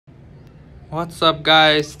What's up,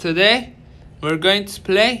 guys? Today we're going to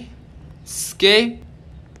play Escape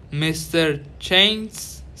Mr.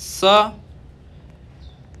 Chainsaw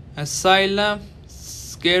Asylum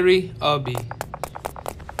Scary Obby.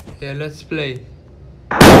 Yeah, let's play.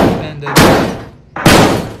 And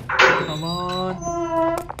come on.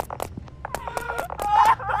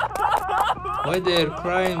 Why they're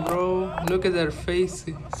crying, bro? Look at their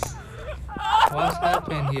faces. What's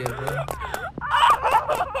happened here, bro?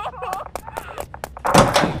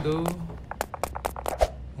 Go.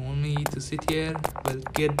 Want me to sit here? Well,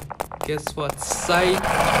 guess what side?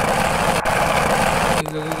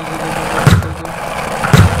 Go.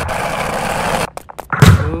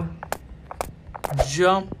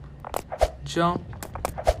 Jump.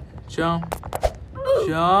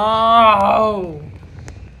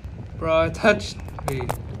 Bro, I touched me.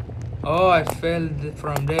 Oh, I fell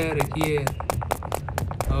from there here.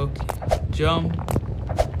 Okay. Jump.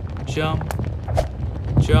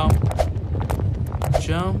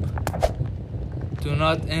 Do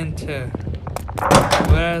not enter.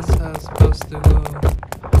 Where else am I supposed to go?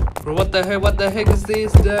 Bro, what the heck is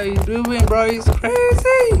this guy doing, bro? He's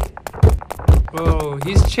crazy. Bro,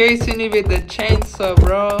 he's chasing me with the chainsaw,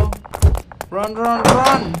 bro.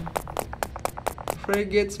 Run. Frey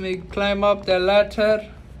gets me. Climb up the ladder.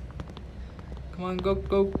 Come on, go.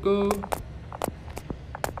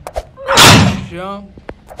 Jump.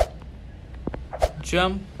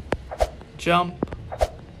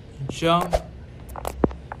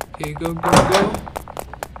 Okay, go.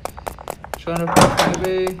 Trying to push my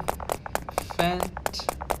way. Fent.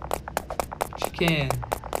 Chicken.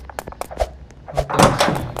 What else, I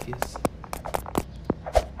guess.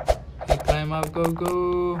 Okay, climb up, go.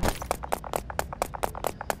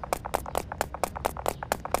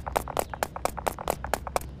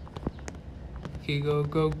 Okay, go.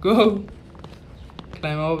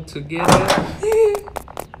 Climb up together.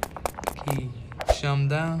 Okay, jump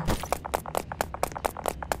down.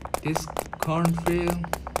 This cornfield,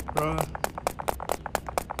 bro.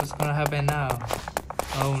 What's gonna happen now?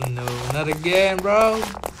 Oh no, not again, bro.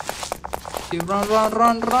 Okay, run.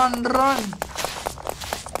 Run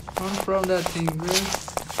from that thing, bro.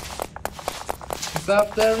 It's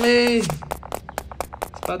after me.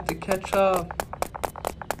 It's about to catch up.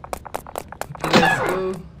 Okay, let's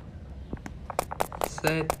go.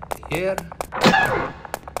 Set here.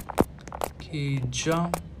 Okay,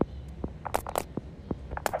 jump.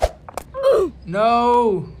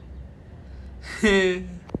 No. Freak.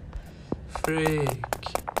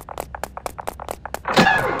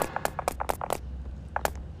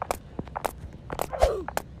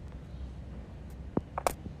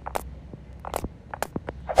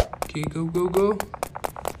 Okay, go.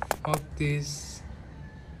 Up these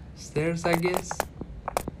stairs, I guess.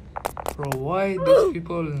 Bro, why these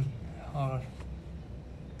people are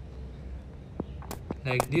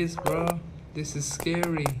like this, bro? This is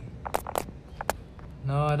scary.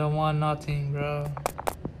 No, I don't want nothing, bro.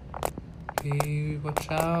 Okay, watch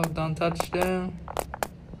out, don't touch them.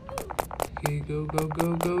 Okay, go.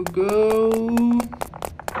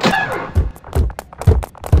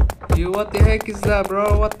 Yo, what the heck is that,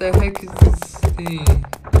 bro? What the heck is this thing?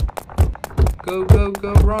 Go,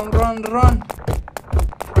 run.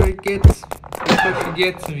 Before she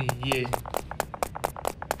gets me, yeah.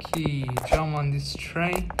 Okay, jump on this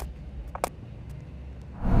train.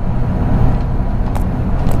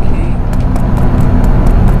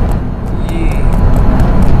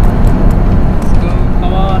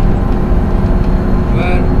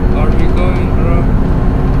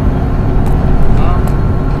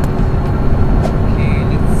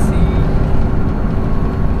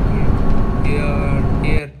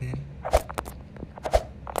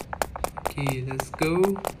 Okay, let's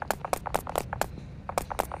go.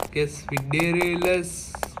 Guess we did it.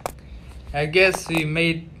 I guess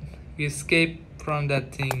we escaped from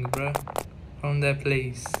that thing, bro. From that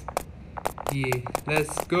place. Yeah,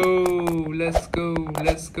 let's go.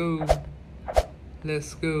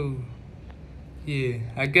 Yeah,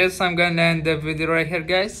 I guess I'm gonna end the video right here,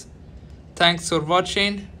 guys. Thanks for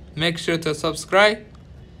watching. Make sure to subscribe.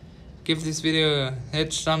 Give this video a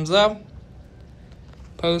huge thumbs up.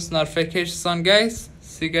 Post notifications on, guys.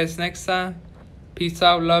 See you guys next time. Peace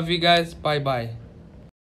out. Love you guys. Bye.